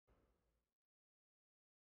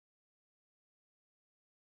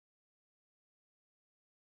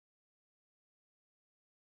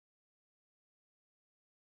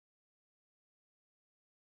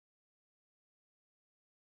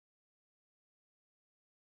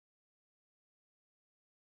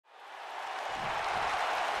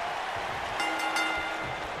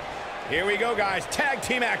Here we go, guys. Tag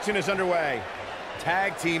team action is underway.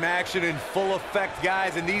 Tag team action in full effect,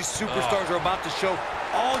 guys, and these superstars are about to show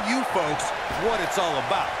all you folks what it's all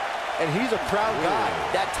about. And he's a proud guy.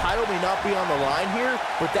 That title may not be on the line here,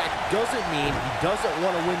 but that doesn't mean he doesn't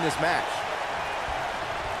want to win this match.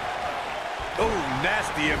 Oh,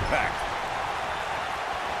 nasty impact.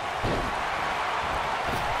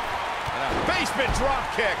 And a basement drop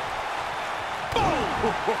kick.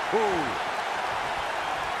 Boom!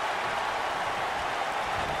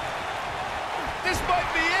 This might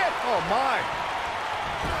be it. Oh, my.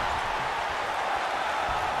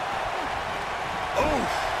 Oh.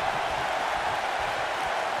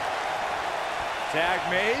 Tag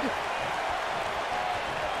made.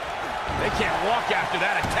 They can't walk after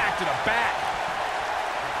that attack to the back.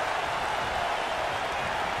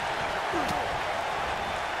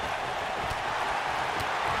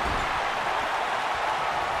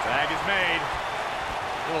 Tag is made.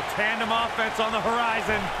 Little tandem offense on the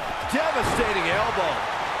horizon. Devastating elbow.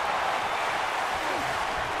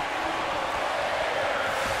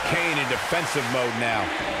 Kane in defensive mode now.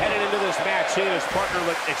 Headed into this match, he and his partner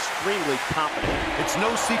look extremely confident. It's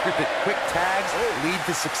no secret that quick tags lead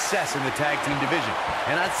to success in the tag team division.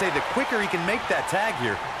 And I'd say the quicker he can make that tag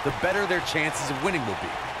here, the better their chances of winning will be.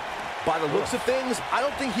 By the looks of things, I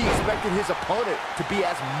don't think he expected his opponent to be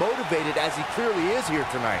as motivated as he clearly is here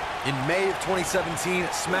tonight. In May of 2017,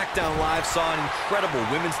 SmackDown Live saw an incredible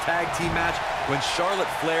women's tag team match when Charlotte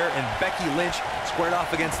Flair and Becky Lynch squared off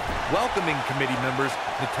against welcoming committee members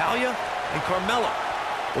Natalya and Carmella.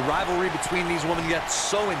 The rivalry between these women got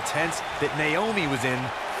so intense that Naomi was in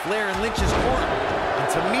Flair and Lynch's corner, and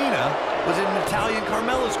Tamina was in Natalya and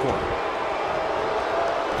Carmella's corner.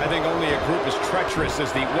 I think only a group as treacherous as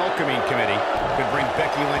the welcoming committee could bring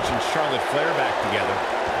Becky Lynch and Charlotte Flair back together.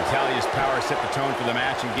 Natalya's power set the tone for the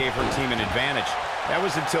match and gave her team an advantage. That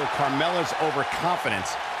was until Carmella's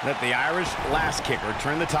overconfidence let the Irish last kicker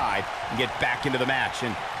turn the tide and get back into the match.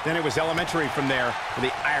 And then it was elementary from there for the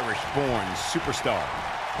Irish-born superstar.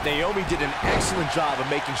 Naomi did an excellent job of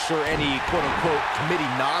making sure any quote-unquote committee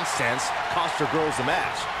nonsense cost her girls the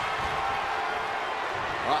match.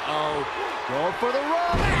 Uh-oh. Going for the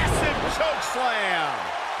run. Massive choke slam.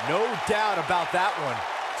 No doubt about that one.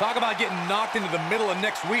 Talk about getting knocked into the middle of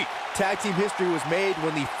next week. Tag team history was made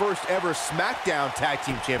when the first ever SmackDown Tag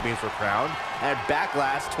Team Champions were crowned at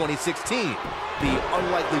Backlash 2016. The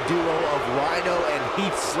unlikely duo of Rhino and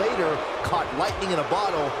Heath Slater caught lightning in a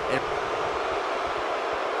bottle and...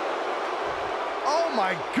 Oh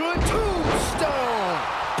my good tombstone!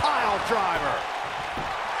 Pile driver!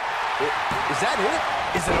 Is that it?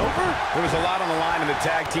 Is it over? There was a lot on the line in the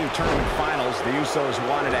tag team tournament finals. The Usos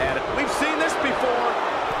wanted to add it. We've seen this before.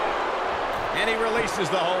 And he releases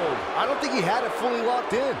the hold. I don't think he had it fully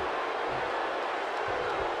locked in.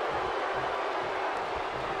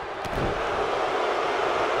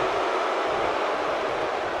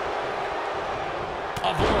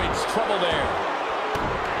 Avoids trouble there.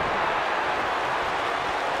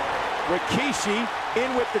 Rikishi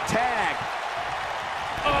in with the tag.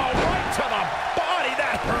 Oh, right to the body.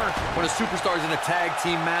 That hurt. When a superstar is in a tag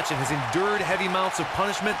team match and has endured heavy amounts of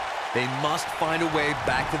punishment, they must find a way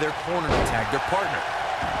back to their corner to tag their partner.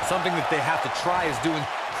 Something that they have to try is doing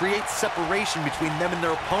create separation between them and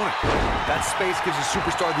their opponent. That space gives a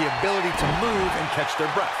superstar the ability to move and catch their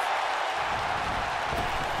breath.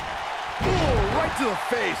 Ooh, right to the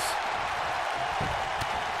face.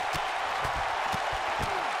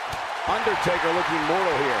 Undertaker looking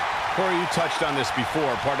mortal here. Corey, you touched on this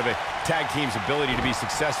before. Part of a tag team's ability to be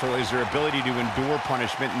successful is their ability to endure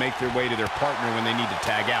punishment and make their way to their partner when they need to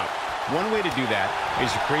tag out. One way to do that is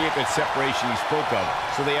to create that separation you spoke of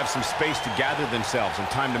so they have some space to gather themselves and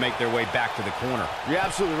time to make their way back to the corner. You're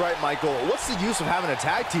absolutely right, Michael. What's the use of having a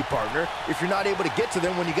tag team partner if you're not able to get to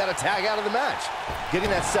them when you got to tag out of the match? Getting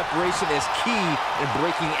that separation is key in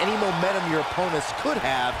breaking any momentum your opponents could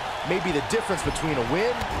have, maybe the difference between a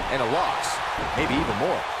win and a loss, maybe even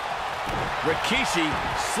more. Rikishi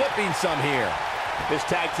slipping some here. This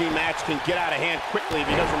tag team match can get out of hand quickly if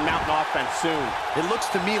he doesn't mount an offense soon. It looks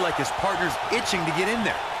to me like his partner's itching to get in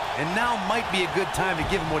there, and now might be a good time to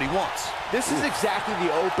give him what he wants. This is exactly the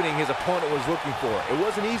opening his opponent was looking for. It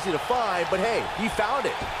wasn't easy to find, but hey, he found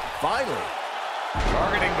it. Finally.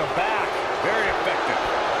 Targeting the back. Very effective.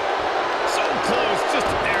 So close. Just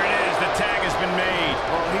there it is. The tag has been made.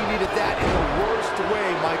 Oh, he needed that in the worst way,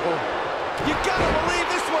 Michael. You gotta believe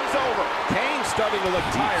this one's over. Kane's starting to look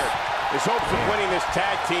tired. His hopes of winning this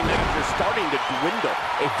tag team match are starting to dwindle.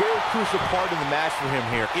 A very crucial part in the match for him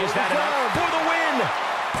here. Is that enough for the win?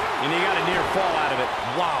 And he got a near fall out of it.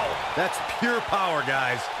 Wow, that's pure power,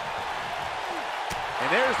 guys. And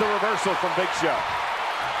there's the reversal from Big Show.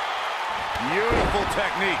 Beautiful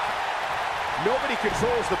technique. Nobody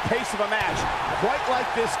controls the pace of a match quite like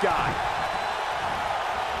this guy.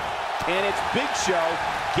 And it's Big Show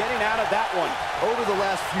getting out of that one. Over the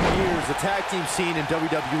last few years, the tag team scene in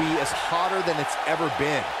WWE is hotter than it's ever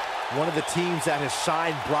been. One of the teams that has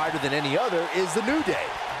shined brighter than any other is the New Day.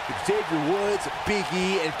 Xavier Woods, Big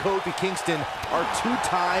E, and Kofi Kingston are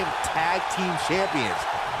two-time tag team champions.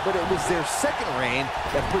 But it was their second reign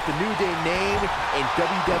that put the New Day name in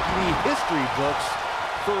WWE history books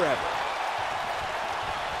forever.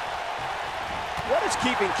 What is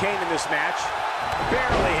keeping Kane in this match?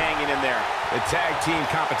 Barely hanging in there. The tag team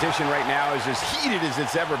competition right now is as heated as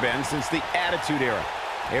it's ever been since the Attitude Era.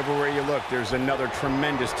 Everywhere you look, there's another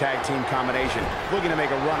tremendous tag team combination looking to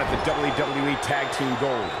make a run at the WWE Tag Team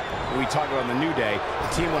Gold. When we talk about the New Day,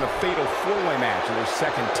 the team won a fatal four-way match in their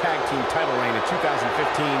second tag team title reign at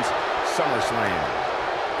 2015's SummerSlam.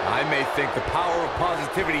 I may think the power of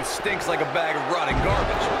positivity stinks like a bag of rotting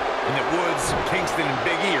garbage, and that Woods, Kingston, and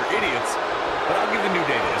Big E are idiots, but I'll give the New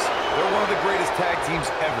Day this. They're one of the greatest tag teams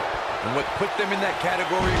ever. And what put them in that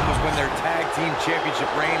category was when their tag team championship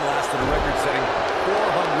reign lasted a record-setting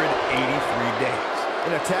 483 days.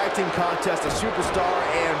 In a tag team contest, a superstar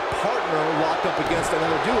and partner lock up against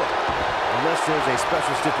another duo. Unless there's a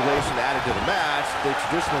special stipulation added to the match, the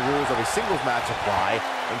traditional rules of a singles match apply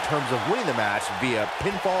in terms of winning the match via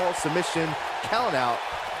pinfall, submission, count-out,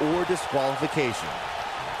 or disqualification.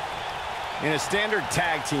 In a standard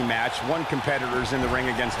tag team match, one competitor is in the ring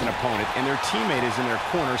against an opponent, and their teammate is in their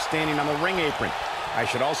corner standing on the ring apron. I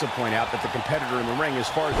should also point out that the competitor in the ring, as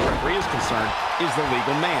far as the referee is concerned, is the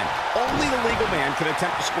legal man. Only the legal man can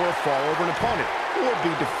attempt to score a fall over an opponent or be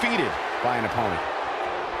defeated by an opponent.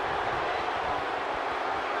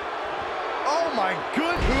 Oh my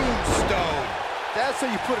good tombstone! That's how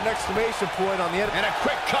you put an exclamation point on the end. And a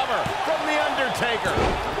quick cover from The Undertaker.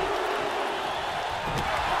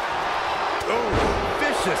 Oh,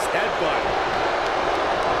 vicious headbutt.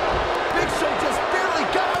 Big Show just barely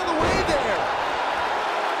got out of the way there.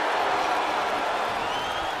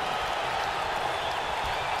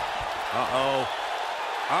 Uh-oh.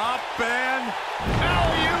 Up and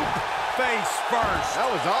alley-oop. Face first.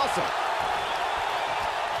 That was awesome.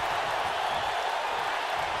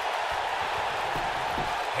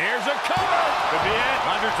 Here's a cover. Could be it.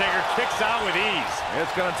 Undertaker kicks out with ease.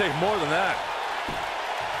 It's going to take more than that.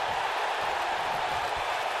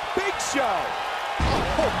 Big Show.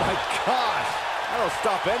 Oh my gosh. That'll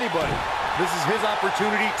stop anybody. This is his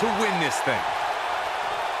opportunity to win this thing.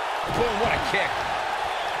 Boom, what a kick.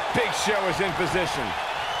 Big Show is in position.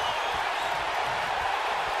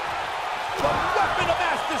 The weapon of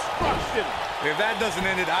mass destruction. If that doesn't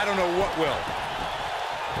end it, I don't know what will.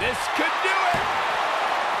 This could do it.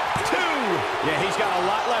 Two. Yeah, he's got a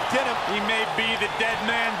lot left in him. He may be the dead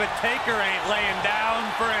man, but Taker ain't laying down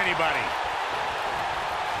for anybody.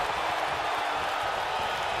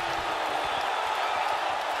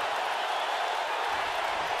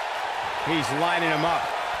 He's lining him up.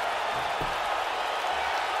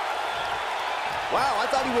 Wow, I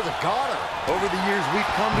thought he was a goner. Over the years,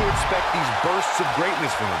 we've come to expect these bursts of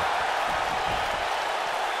greatness from him.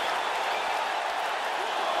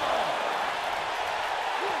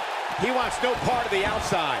 He wants no part of the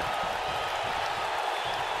outside.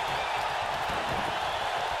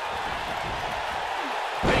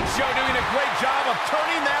 Big Show doing a great job of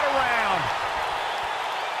turning that around.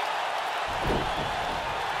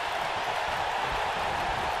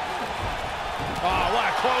 Oh, what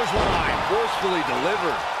a clothesline. Forcefully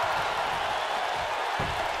delivered.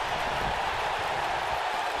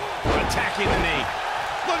 Attacking the knee.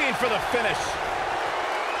 Looking for the finish.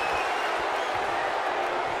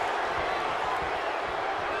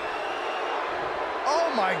 Oh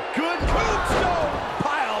my goodness. Tombstone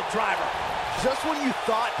pile driver. Just when you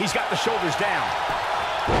thought He's got the shoulders down.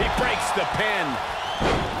 He breaks the pin.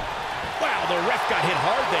 Wow, the ref got hit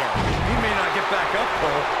hard there. He may not get back up,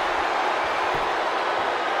 Cole.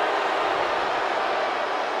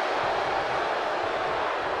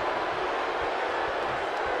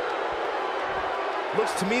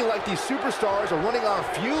 looks to me like these superstars are running on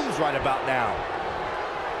fumes right about now.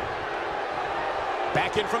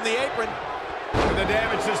 Back in from the apron. With the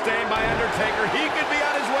damage sustained by Undertaker, he could be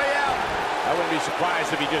on his way out. I wouldn't be surprised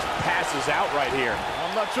if he just passes out right here.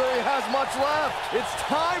 I'm not sure he has much left. It's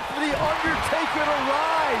time for the Undertaker to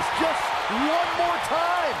rise. Just one more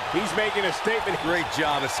time. He's making a statement. Great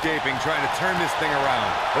job escaping, trying to turn this thing around.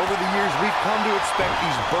 Over the years, we've come to expect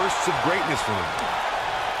these bursts of greatness from him.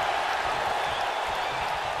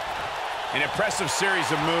 An impressive series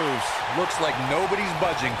of moves. Looks like nobody's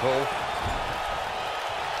budging, Cole.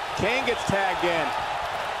 Kane gets tagged in.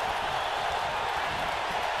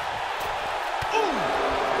 Ooh!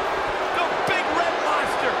 The big red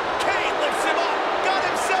monster. Kane lifts him up. Got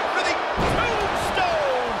him set for the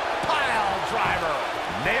tombstone pile driver.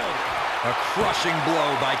 Nailed it. A crushing blow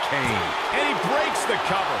by Kane. And he breaks the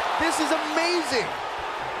cover. This is amazing.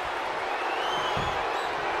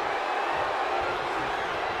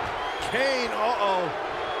 Kane, uh-oh.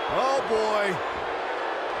 Oh, boy.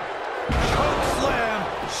 Choke slam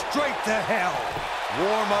straight to hell.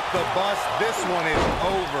 Warm up the bus. This one is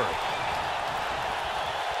over.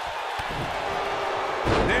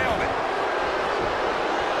 Nailed it.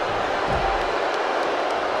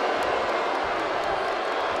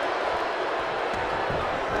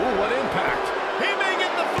 Ooh, what impact. He may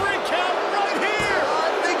get the 3 count right here. I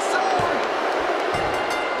think so.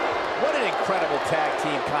 What an incredible tag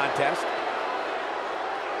team contest.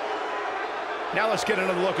 Now let's get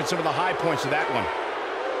another look at some of the high points of that one.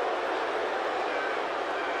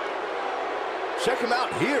 Check him out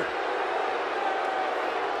here.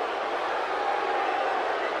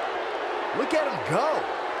 Look at him go.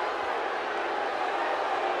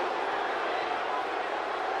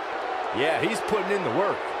 Yeah, he's putting in the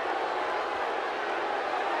work.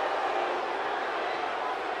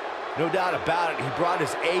 No doubt about it, he brought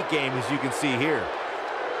his A game, as you can see here.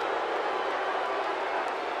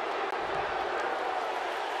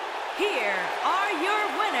 Here are your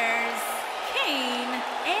winners, Kane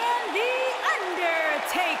and The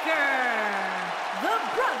Undertaker, the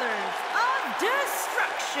Brothers of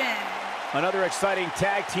Destruction. Another exciting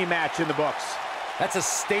tag team match in the books. That's a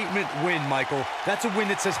statement win, Michael. That's a win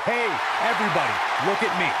that says, hey, everybody, look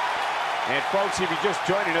at me. And folks, if you're just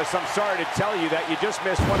joining us, I'm sorry to tell you that you just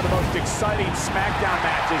missed one of the most exciting SmackDown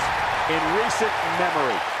matches in recent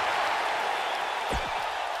memory.